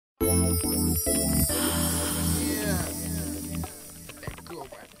Yeah, that girl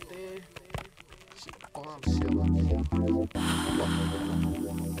right there, she bombshell.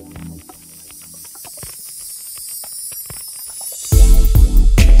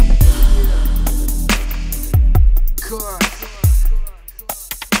 Cause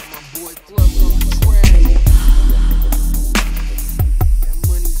my boy Fluffs on the track. That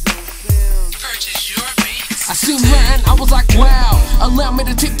money's on film. Purchase your beats. I seen her and I was like, wow, allow me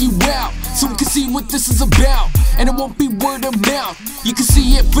to take you out so we can see what this is about. And it won't be word of mouth, you can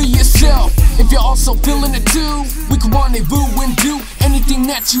see it for yourself. If you're also feeling it too, we can rendezvous and do anything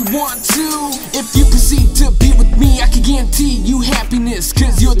that you want to. If you proceed to be with me, I can guarantee you happiness,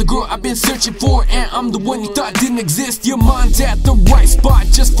 cause you're the girl I've been searching for, and I'm the one you thought didn't exist. Your mind's at the right spot,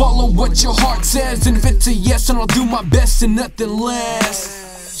 just follow what your heart says. And if it's a yes, then I'll do my best and nothing less.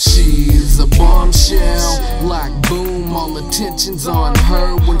 She's a bombshell, like boom, all attention's on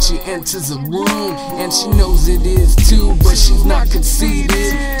her when she enters a room. And she knows it is too, but she's not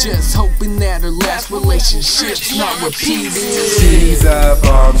conceited, just hoping that her last relationship's not repeated. She's a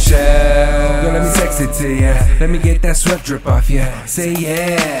bombshell, yo, let me text it to ya, let me get that sweat drip off ya, say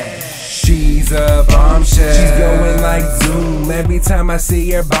yeah. She's a bombshell, she's going like zoom, every time I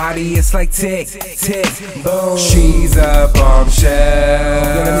see her body it's like tick, tick, boom. She's a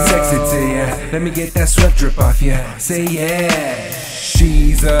bombshell, yo, let me text it to ya, let me get that sweat drip off ya, say yeah.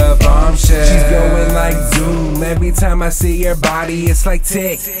 She's a bombshell, she's going like zoom, every time I see her body it's like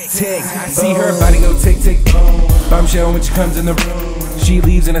tick, tick, boom. See her body go tick, tick, boom. Bombshell when she comes in the room, she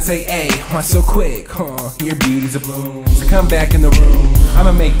leaves and I say, hey, why so quick, your beauty's a bloom. So come back in the room,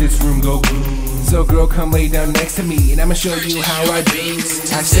 I'ma make this room go boom. So girl, come lay down next to me and I'ma show you how I do.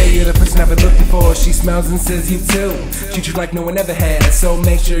 I say you're the person I've been looking for, she smells and says you too. Treat you like no one ever has, so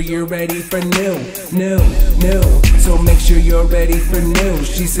make sure you're ready for new. So make sure you're ready for new.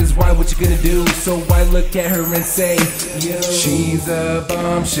 She says, why, what you gonna do? So I look at her and say, yo. She's a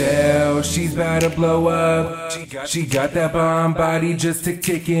bombshell, she's about to blow up. She got that bomb body just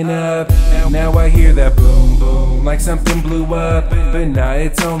ticking up. Now I hear that boom boom, like something blew up. But now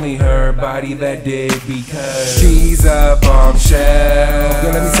it's only her body that did, because she's a bombshell.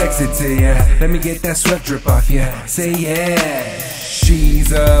 Yo, let me text it to ya, let me get that sweat drip off ya, say yeah.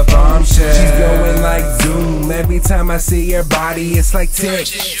 She's a bombshell, she's going like zoom, every time I see her body it's like tick,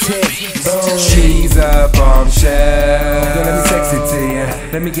 tick, boom. She's a bombshell, yo, let me text it to ya,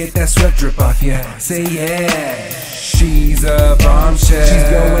 let me get that sweat drip off ya, say yeah. She's a bombshell, she's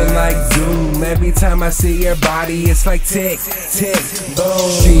going like zoom, every time I see her body it's like tick, tick,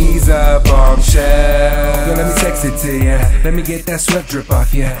 boom. She's a bombshell, yo, let me text it to ya, let me get that sweat drip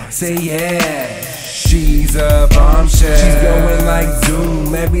off ya, say yeah. She's a bombshell, she's going like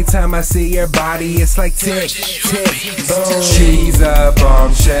zoom, every time I see her body it's like tick, tick, boom. She's a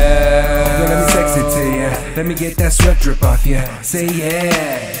bombshell, yo, let me text it to ya, let me get that sweat drip off ya, say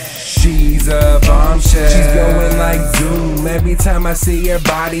yeah. She's a bombshell, she's going like zoom, every time I see her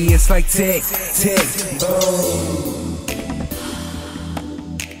body it's like tick, tick, boom.